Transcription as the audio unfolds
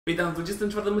Witam w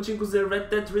 24 odcinku z Red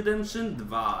Dead Redemption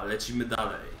 2. Lecimy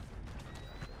dalej.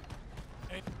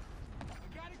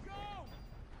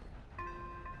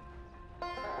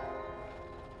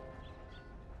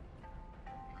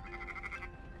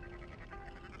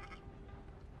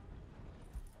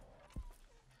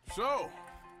 So,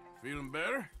 feeling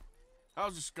better?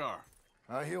 How's the scar?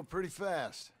 I heal pretty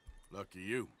fast. Lucky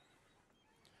you.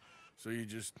 So you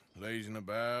just lazing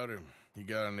about, or you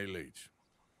got any leads?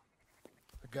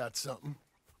 I got something.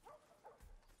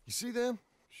 You see them?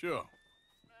 Sure.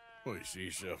 Well, you see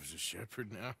yourself as a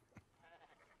shepherd now?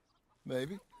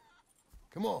 Maybe.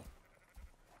 Come on.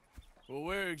 Well,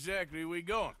 where exactly are we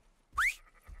going?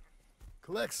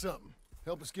 Collect something.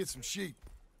 Help us get some sheep.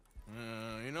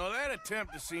 You know, that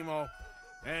attempt to seem all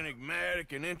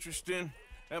enigmatic and interesting,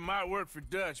 that might work for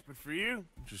Dutch, but for you,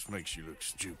 it just makes you look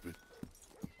stupid.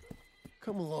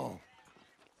 Come along.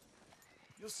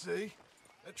 You'll see.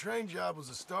 That train job was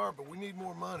a start, but we need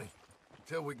more money.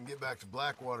 Until we can get back to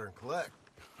Blackwater and collect.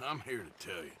 I'm here to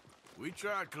tell you, we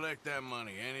try to collect that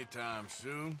money anytime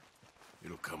soon,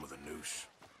 it'll come with a noose.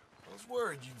 I was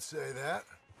worried you'd say that.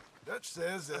 Dutch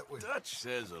says that we... Dutch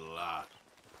says a lot.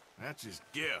 That's his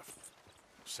gift.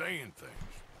 Saying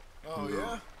things. Oh,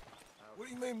 yeah? What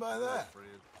do you mean by that?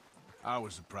 I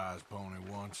was a prize pony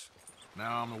once.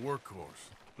 Now I'm a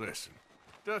workhorse. Listen,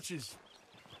 Dutch is...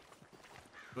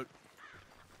 But...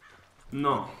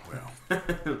 No. Well,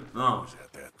 No. I was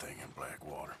at that thing in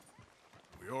Blackwater.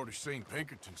 We already seen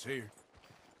Pinkertons here.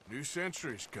 New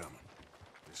century's coming.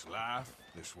 This life,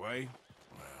 this way,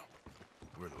 well,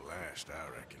 we're the last, I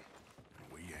reckon.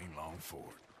 And we ain't long for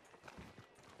it.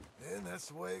 Then that's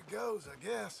the way it goes, I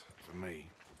guess. For me,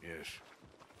 yes.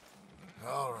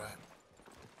 All right.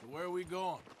 So where are we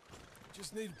going?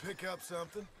 Just need to pick up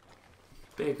something.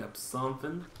 Pick up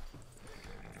something.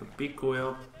 To pikuj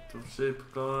up to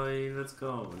szybko i let's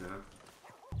go, nie?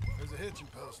 There's a hitching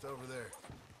post over there.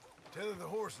 Tether the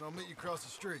horse and I'll meet you across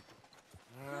the street.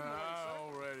 I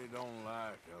already don't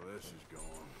like how this is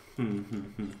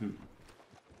going.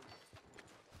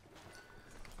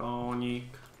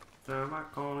 Konik. Trzeba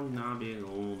koń na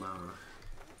biegunach.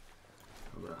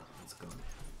 Dobra, let's go.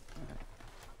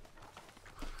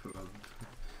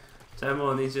 Czemu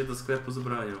on idzie do sklepu z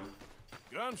bronią?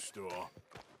 Gun store?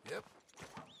 Yep.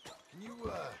 Can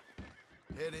you,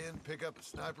 head in, pick up a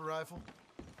sniper rifle?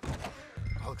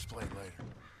 I'll explain later.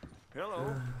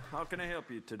 Hello. How can I help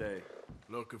you today?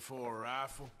 Looking for a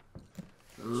rifle?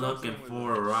 Looking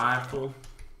for a rifle?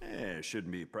 Yeah, it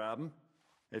shouldn't be a problem.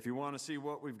 If you want to see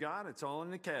what we've got, it's all in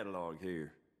the catalog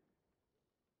here.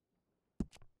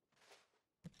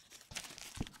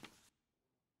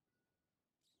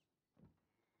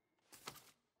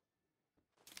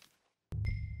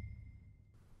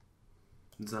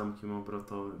 Zamkiem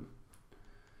obrotowym.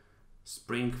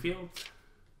 Springfield?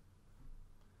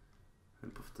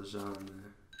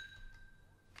 Powtarzalny.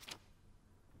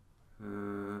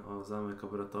 O, zamek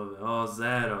obrotowy. O,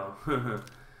 0!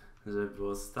 Żeby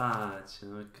było stać.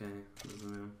 Okej,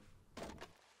 rozumiem.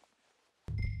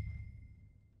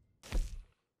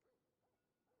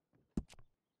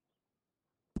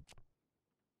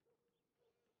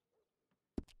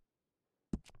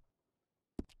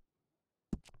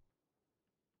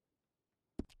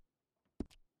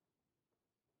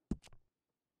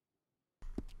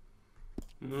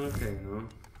 Okej, no.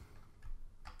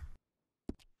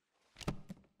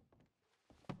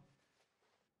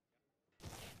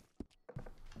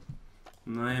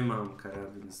 No i mam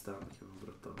karabin z zamkiem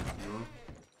obrotowym, no.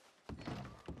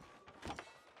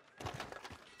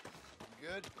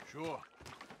 Good? Sure.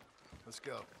 Let's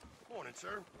go. Morning,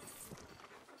 sir.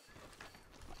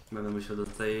 Będę musiał do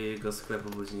tego sklepu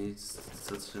później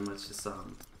zatrzymać się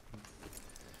sam.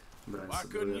 Brać Why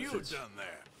sobie couldn't you have ulepszyć. done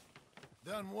that?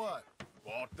 Done what?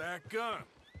 Bought that gun.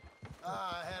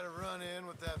 I had a run-in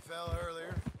with that fella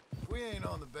earlier. We ain't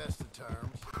on the best of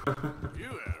terms. You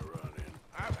had a run-in.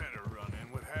 I've had a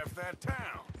run-in with half that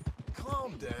town.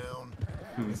 Calm down.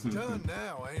 It's done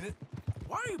now, ain't it?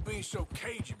 Why are you being so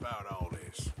cagey about all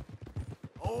this?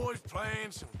 Always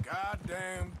playing some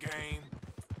goddamn game.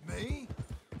 Me?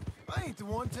 I ain't the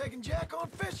one taking Jack on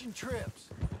fishing trips.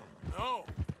 No,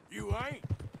 you ain't.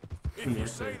 If you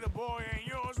say the boy ain't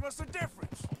yours, what's the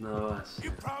difference? No właśnie.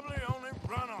 You probably only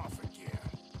run off again.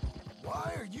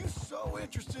 Why are you so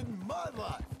interested in my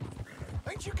life?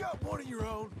 Ain't you got one of your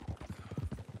own?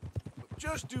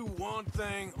 Just do one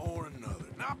thing or another.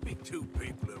 Not be two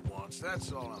people at once,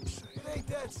 that's all I'm saying. It ain't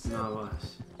that No simple.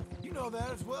 właśnie. You know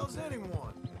that as well as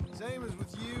anyone. Same as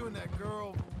with you and that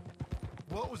girl...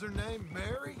 What was her name?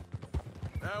 Mary?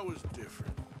 That was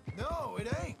different. No, it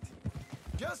ain't.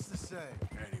 Just the same.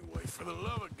 Anyway, Boy, for the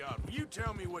love of God, will you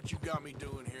tell me what you got me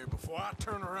doing here before I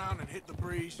turn around and hit the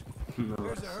breeze? No.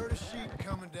 There's a herd of sheep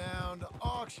coming down to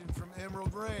auction from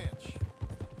Emerald Ranch.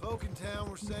 Folk in town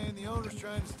were saying the owner's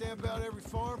trying to stamp out every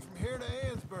farm from here to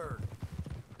Ansburg.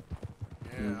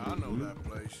 Yeah, I know that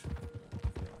place.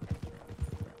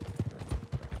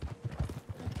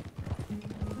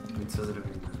 I co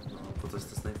zrobimy? No, po coś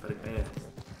ta snajperka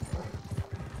jest.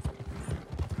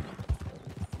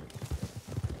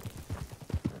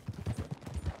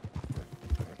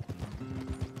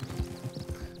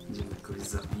 Będziemy kogoś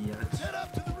zabijać. Head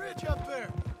up to the ridge up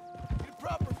there. Get a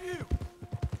proper view.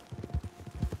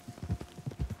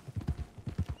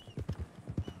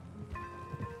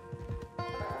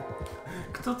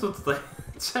 Kto tu tutaj?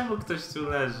 Czemu ktoś tu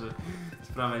leży? Z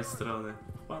prawej strony.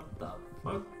 What the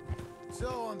fuck?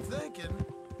 So I'm thinking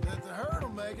that the herd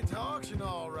will make it to auction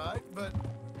all right, but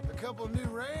a couple of new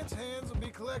ranch hands will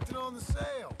be collecting on the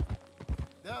sale.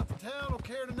 Doubt the town will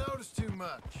care to notice too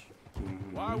much.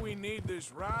 Why we need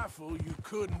this rifle you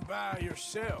couldn't buy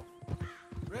yourself?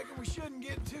 Reckon we shouldn't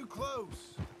get too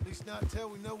close. At least not until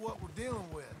we know what we're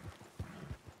dealing with.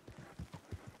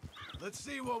 Let's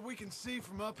see what we can see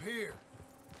from up here.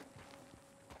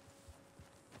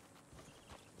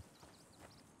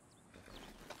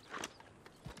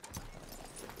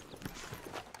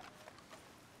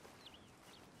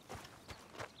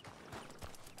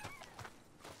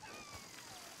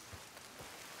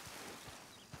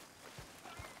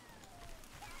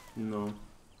 No.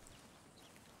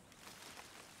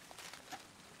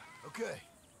 Okay,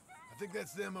 I think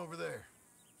that's them over there.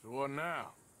 So what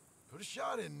now? Put a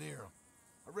shot in near them.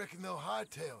 I reckon they'll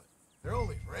hightail it. They're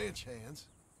only ranch hands.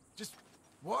 Just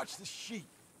watch the sheep.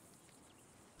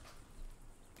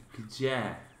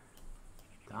 Gdzie?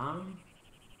 Tam?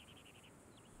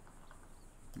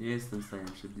 Nie jestem w stanie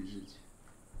przybliżyć.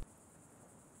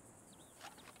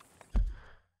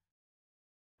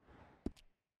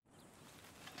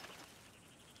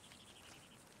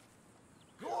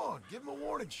 Go on, give them a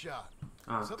warning shot.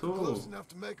 A, Something tu. close enough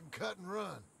to make them cut and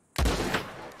run.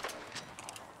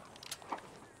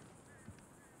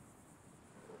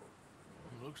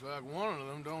 Looks like one of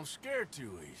them don't scare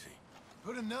too easy.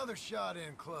 Put another shot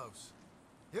in close.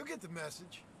 He'll get the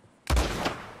message.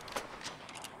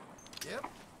 Yep,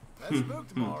 that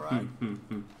spooked him all right.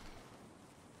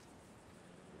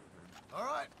 All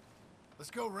right,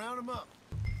 let's go round him up.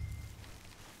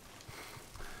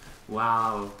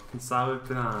 Wow, cały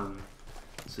plan.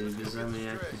 Czyli bierzemy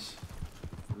jakiś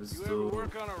po You ever prostu...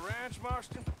 work on a ranch,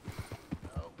 Marston?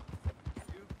 No.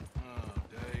 You Oh,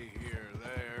 day here or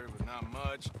there, but not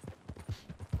much.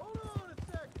 hold on a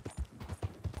second.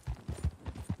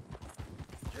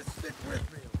 Just stick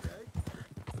with me, okay?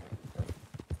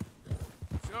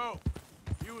 So,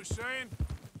 you were saying?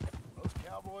 Most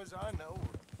cowboys I know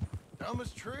are dumb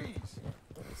as trees.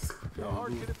 How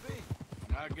hard could it be?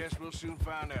 I guess we'll soon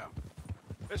find out.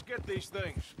 Let's get these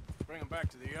things. Bring them back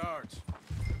to the yards.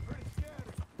 They're pretty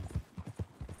scattered.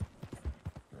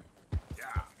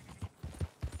 Yeah.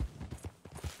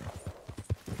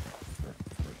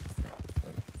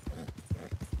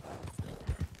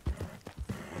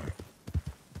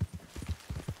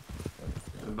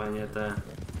 Chyba nie te.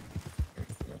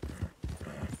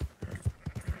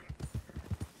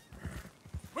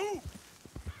 Move!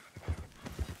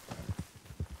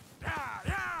 Yeah,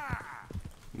 yeah!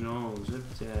 No,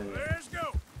 szybciej. Let's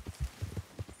go!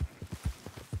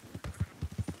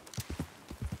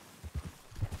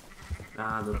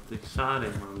 A, do tych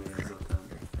szarych mamy je zatem.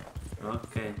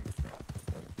 Okej.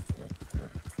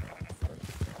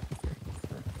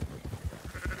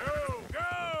 Go,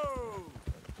 go!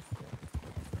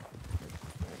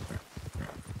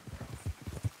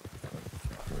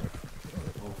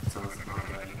 Owca z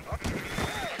babem.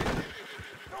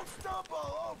 Don't stomp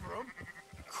all over them.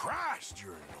 Christ,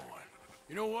 you're annoying.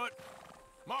 You know what?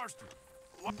 Marston,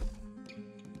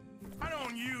 why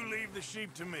don't you leave the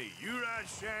sheep to me? You ride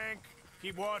Shank,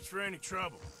 keep watch for any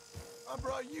trouble. I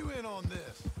brought you in on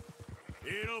this.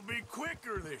 It'll be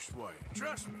quicker this way,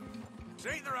 trust me.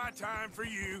 This ain't the right time for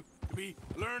you to be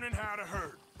learning how to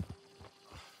herd.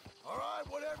 All right,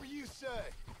 whatever you say.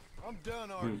 I'm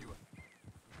done arguing.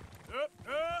 Up,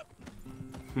 up!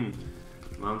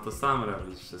 Mam to sam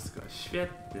robić wszystko.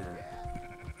 Świetnie.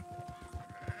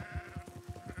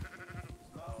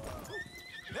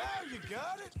 Now you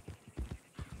got it.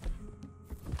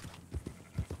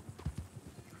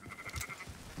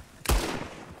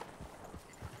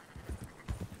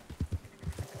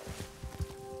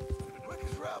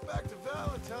 Quickest route back to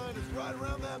Valentine is right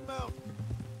around that mountain.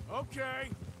 Okay.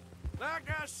 Like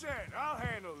I said, I'll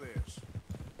handle this.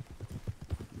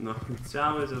 No,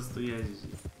 chciałeś, że tu jeździ.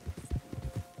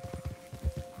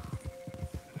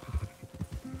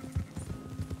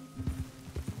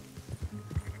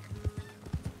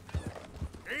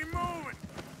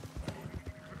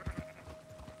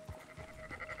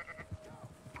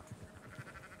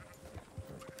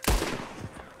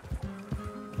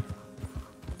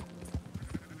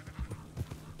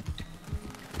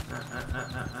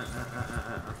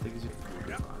 A ty gdzie?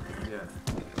 Kurwa, gdzie?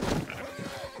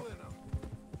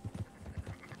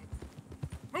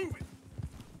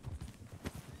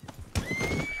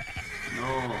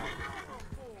 No!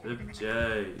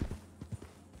 Szybciej!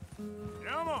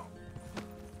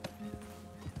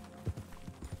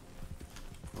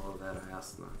 Cholera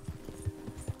jasna.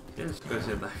 Ciężko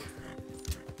się tak.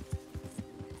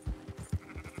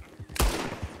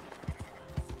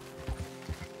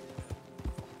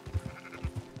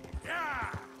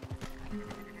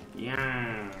 Ja.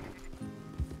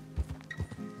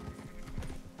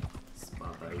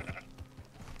 Spadaj.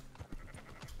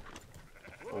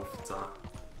 Owca.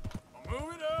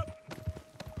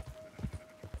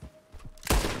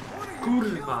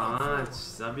 Kurwa mać,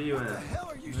 zabiłem.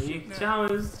 No nie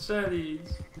chciałem strzelić.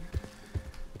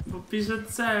 Bo pisze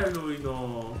celuj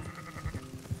no.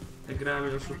 Ta gra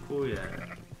mnie oszukuje.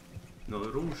 No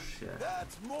rusz się.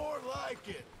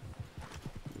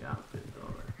 Ja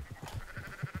pierdolę.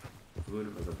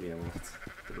 Kurwa zabiłem owcę.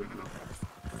 Trudno.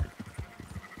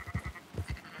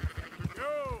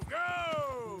 Go,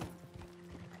 go!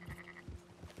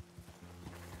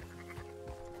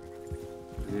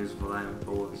 Już wolałem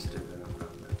połowić rybę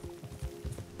naprawdę.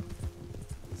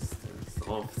 Z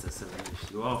owce sobie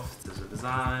wymyślił, owce, żeby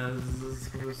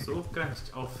po prostu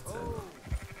ukraść owce. No.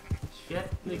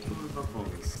 Świetny kurwa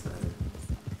pomysł, stary.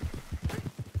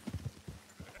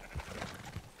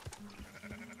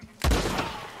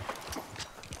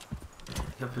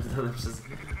 Ja pierdolę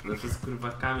przez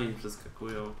kurwa kamień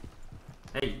przeskakują.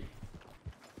 Ej!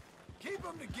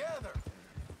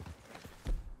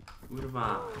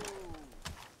 Kurwa!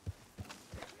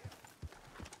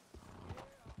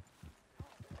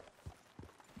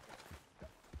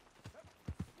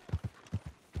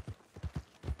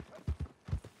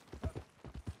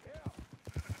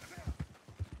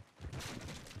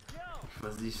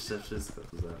 Chyba zniszczę wszystko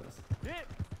tu zaraz.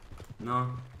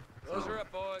 No. Those are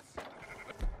up, boys.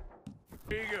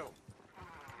 Here you go.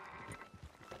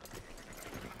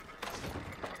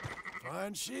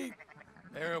 Fine sheep.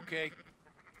 They're okay.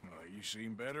 You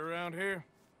seen better around here?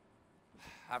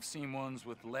 I've seen ones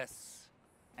with less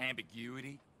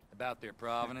ambiguity about their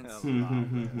provenance. What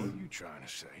are you trying to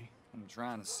say? I'm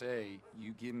trying to say,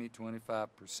 you give me 25%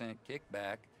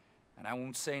 kickback, and I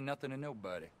won't say nothing to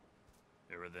nobody.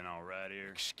 Everything all right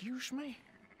here? Excuse me?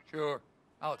 Sure,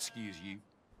 I'll excuse you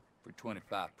for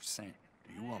 25%.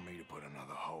 Do you want me to put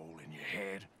another hole in your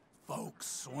head? Folks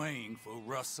swing for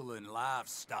rustling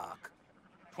livestock.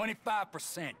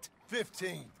 25%.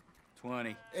 15.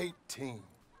 20. 18.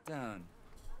 Done.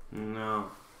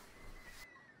 No.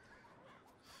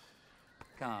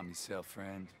 Calm yourself,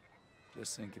 friend.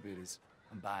 Just think of it as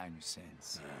I'm buying your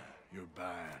sins. You're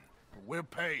buying. We're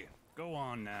paying. Go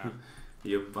on now.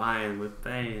 You're buying with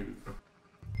pain.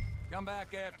 Come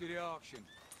back after the auction.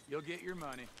 You'll get your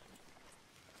money.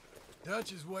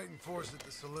 Dutch is waiting for us at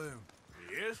the saloon.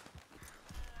 He is?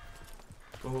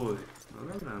 Uj, no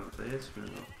dobra, no to jedźmy,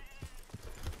 no.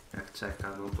 Jak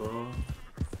czeka, no to...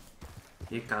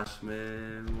 Nie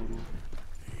każmy mu...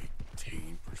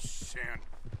 18%.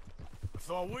 I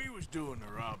thought we was doing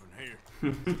the robbing here.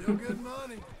 Still good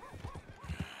money.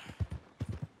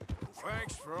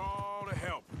 Thanks for all the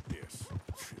help with this.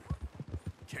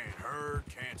 Can't herd,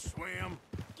 can't swim.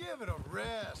 Give it a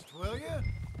rest, will you?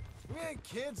 We ain't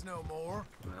kids no more.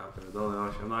 Ja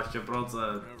pierdolę,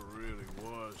 18%. Never really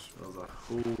was. To za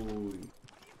chuj.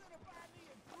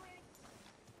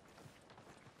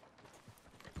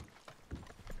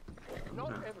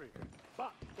 Not everything,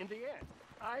 but in the end,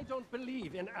 I don't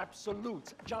believe in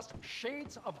absolutes, just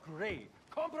shades of gray.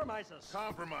 Compromises.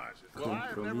 Compromises. Well, I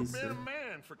have never been a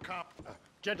man for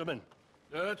Gentlemen,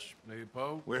 Dutch,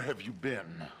 Leopold. Where have you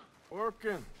been?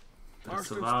 Working.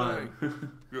 Marston's Pracowałem. day.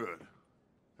 Good.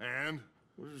 And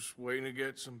we're just waiting to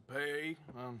get some pay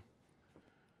on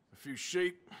a few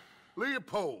sheep.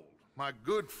 Leopold, my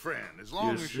good friend, as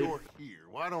long Yes, as sir. you're here,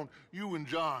 why don't you and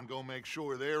John go make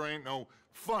sure there ain't no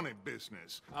funny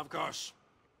business? Of course.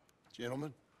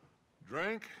 Gentlemen,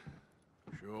 Drink?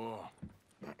 Sure.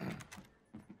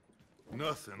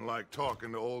 Nothing like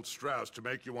talking to old Strauss to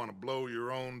make you want to blow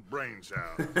your own brains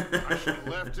out. I should have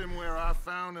left him where I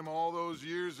found him all those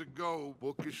years ago.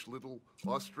 Bookish little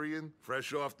Austrian,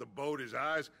 fresh off the boat, his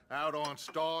eyes out on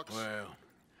stalks. Well,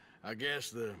 I guess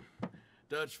the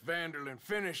Dutch Vanderlyn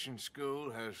Finishing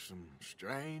School has some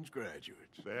strange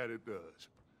graduates. That it does.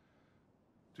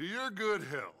 To your good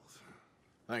health.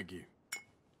 Thank you.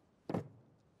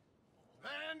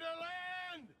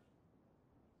 Vanderland!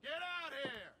 Get out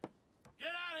here!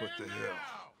 Get out What here the now!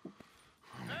 hell?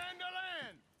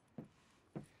 Vanderland!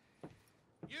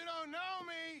 You don't know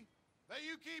me, that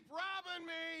you keep robbing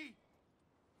me?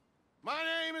 My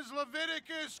name is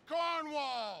Leviticus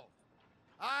Cornwall.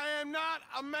 I am not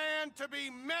a man to be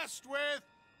messed with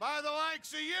by the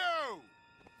likes of you.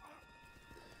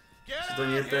 Get Czy out to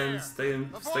nie of ten here z tego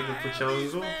before I have these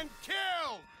pociągu? men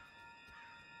killed.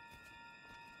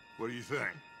 What do you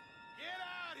think? Get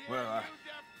out here, Well, you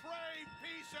depraved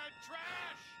piece of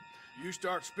trash! You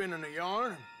start spinning the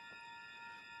yarn, and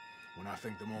when I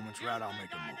think the moment's You right, I'll think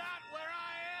make a I move. got where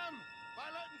I am by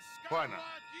letting Why scum not?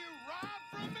 like you rob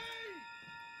from me?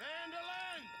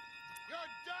 Vandalin,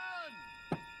 you're done.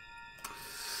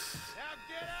 Now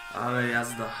get out Ale here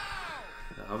jazda. now.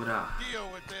 Dobra. Deal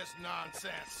with this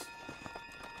nonsense.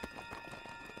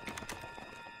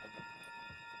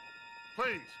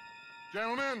 Please,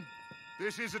 gentlemen,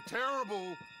 this is a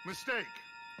terrible mistake.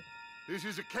 This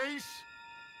is a case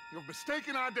of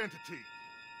mistaken identity.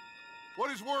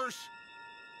 What is worse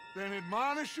than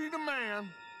admonishing a man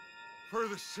for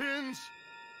the sins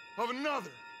of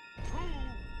another who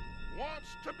wants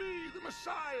to be the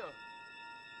Messiah?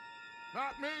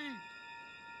 Not me,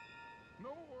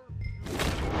 nor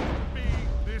be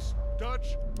this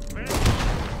Dutch man.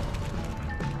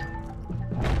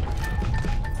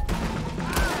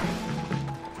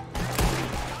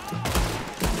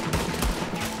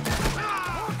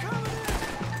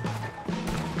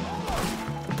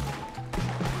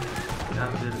 Ja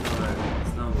pierdolę.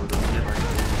 Znowu rozjebać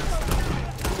mnie miasto.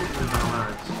 Kurwa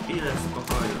mać. Chwilę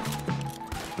spokoju.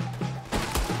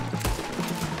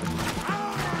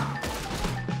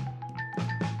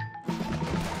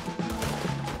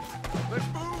 Let's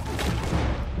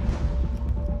move.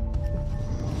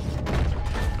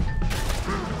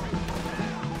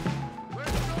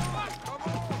 Let's go. Come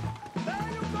on. Where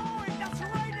are you going? That's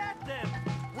right at them!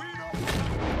 We don't.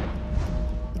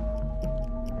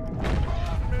 Come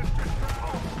on, Mr.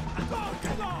 Strauss.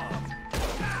 Come on!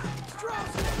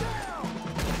 Strauss is down!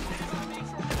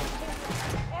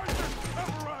 Arthur,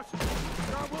 cover us.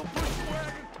 Now we'll push the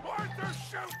wagon. Arthur,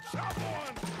 shoot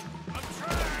someone. I'm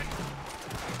trying.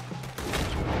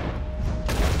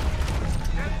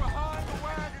 Get behind the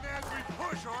wagon as we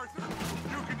push, Arthur.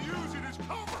 You can use it as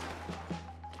cover.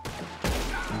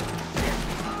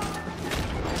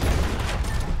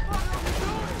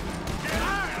 Get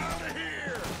out of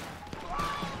here!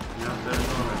 Ja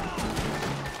pierdolę.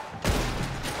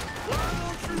 Why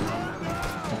don't you run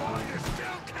now while you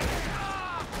still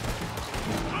can?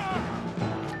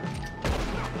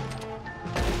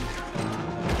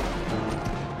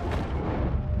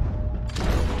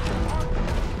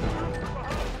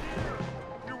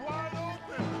 You're wide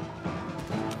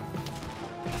open.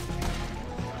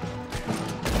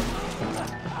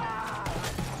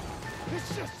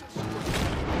 It's just a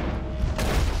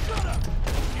Shut up!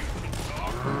 You can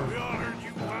talk. We all heard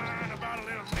you whine about a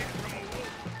little meat from a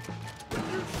wolf. But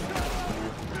you shut up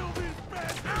and fill these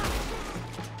bastards!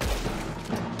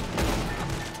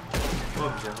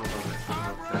 Dobrze, chowamy.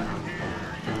 I'm right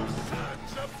here, you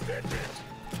sons of bitches!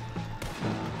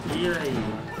 Ile i...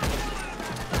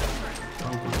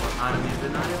 On kurwa armię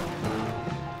wynajął?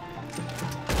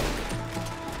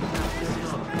 Ja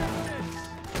pierdolę.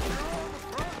 You're on the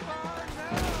front line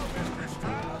now, Mr.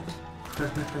 Strauss!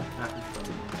 Trafić to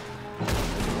było.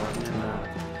 Ładnie na...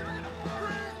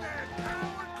 Bring that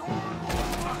coward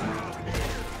Cornwall out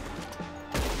here!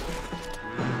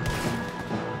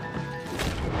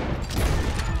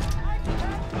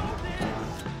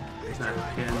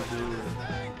 I can do it.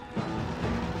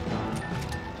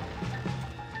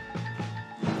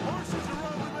 Horses are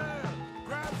over there!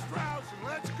 Grab Strauss and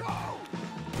let's go!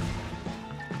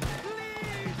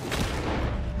 Please!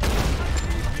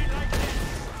 Leave me like this!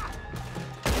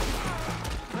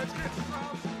 Let's get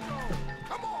Strauss and go!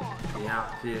 Come on! Ja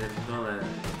pierdolę.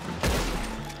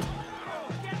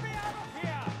 Get me out of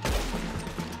here!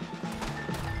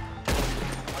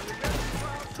 Are you getting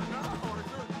Strauss or not,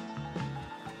 Arthur?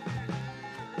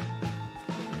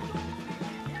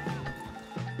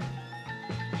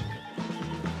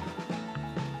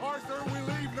 Arthur, we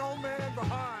leave no man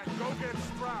behind. Go get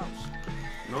Strauss.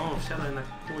 No, wsiadaj na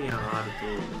kunia,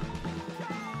 Artur.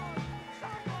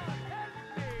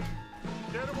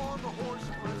 Get him on the horse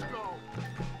and let's go.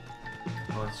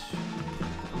 Chodź.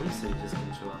 Amunicja mi się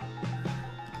skończyła.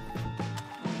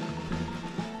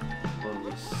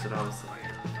 Podnieś Straussa.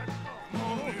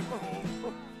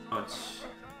 Chodź.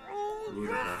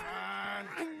 Kurwa.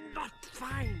 I'm not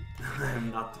fine!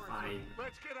 I'm not fine.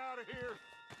 Let's get out of here.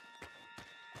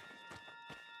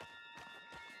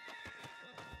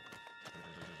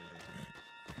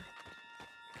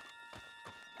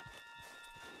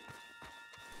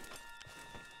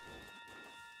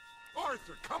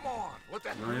 Arthur, come on. Let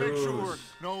that No make sure już.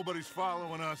 nobody's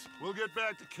following us. We'll get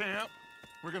back to camp.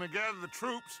 We're gonna gather the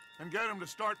troops and get them to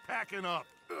start packing up.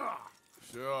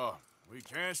 Sure. We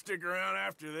can't stick around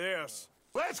after this.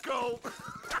 Let's go!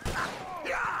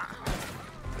 Yeah!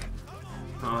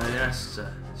 O,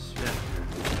 jeszcze. Świetnie.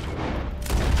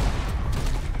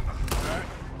 Alright.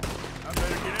 I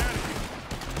better get out of here.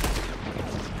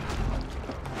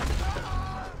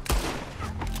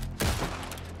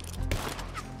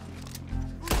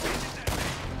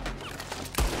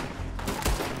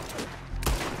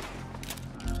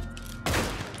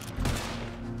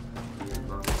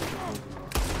 Jebane gówno.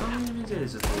 Skąd nie wiedzieli,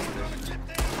 że to jesteśmy?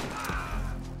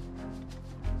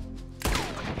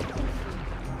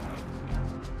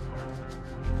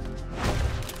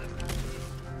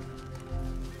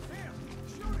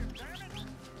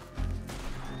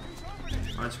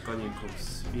 Chodź koniku,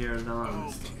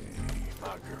 spierdalamy stąd.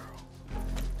 My girl.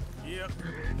 Yep.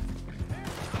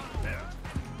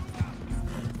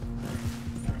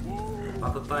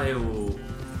 Patataju!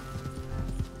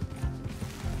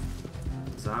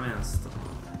 Za miasto.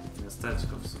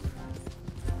 Miasteczko w sumie.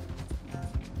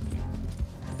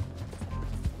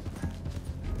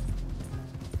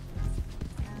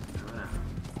 Dobra.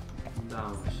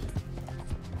 Udało się.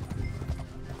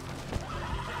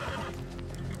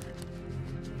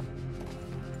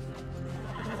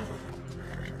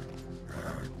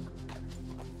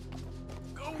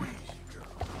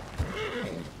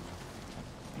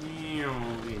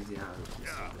 Wizja.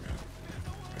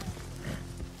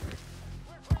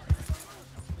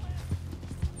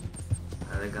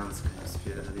 Elegancko się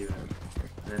spierdoliłem.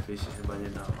 Lepiej się chyba nie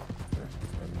dało.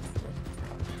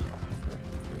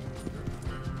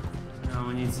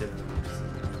 Amunicję będę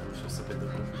musiał sobie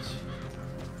dokupić.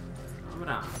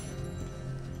 Dobra.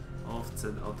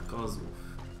 Owce od kozłów.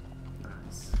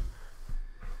 Nice.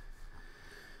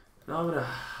 Dobra.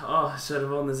 O,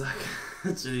 czerwony zakręt.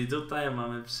 Czyli tutaj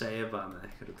mamy przejebane,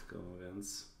 krótko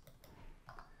mówiąc.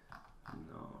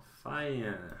 No,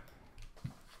 fajnie.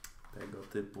 Tego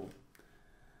typu.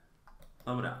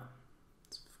 Dobra.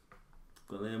 W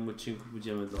kolejnym odcinku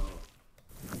pójdziemy do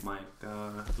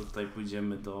Majka. Tutaj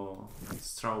pójdziemy do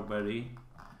Strawberry.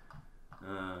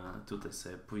 Tutaj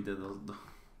sobie pójdę do...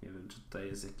 Nie wiem, czy tutaj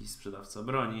jest jakiś sprzedawca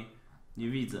broni. Nie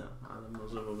widzę, ale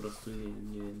może po prostu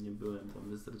nie byłem tam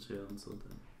wystarczająco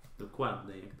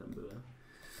dokładny, jak tam byłem.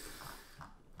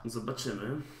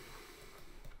 Zobaczymy.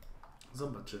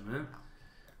 Zobaczymy.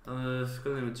 W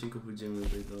kolejnym odcinku pójdziemy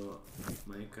tutaj do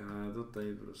Majka,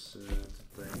 tutaj proszę,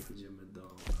 tutaj pójdziemy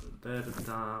do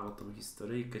Alberta, o tą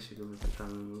historyjkę się go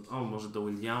wypytamy. O, może do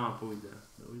Williama pójdę.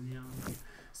 Do Williama.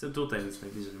 Jestem tutaj, więc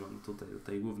najbliżej mam tutaj do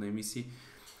tej głównej misji.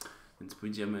 Więc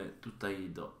pójdziemy tutaj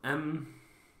do M,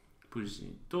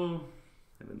 później tu,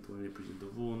 ewentualnie pójdziemy do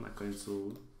W, na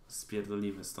końcu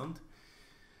spierdolimy stąd.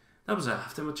 Dobrze,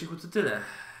 w tym odcinku to tyle.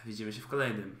 Widzimy się w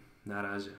kolejnym. Na razie.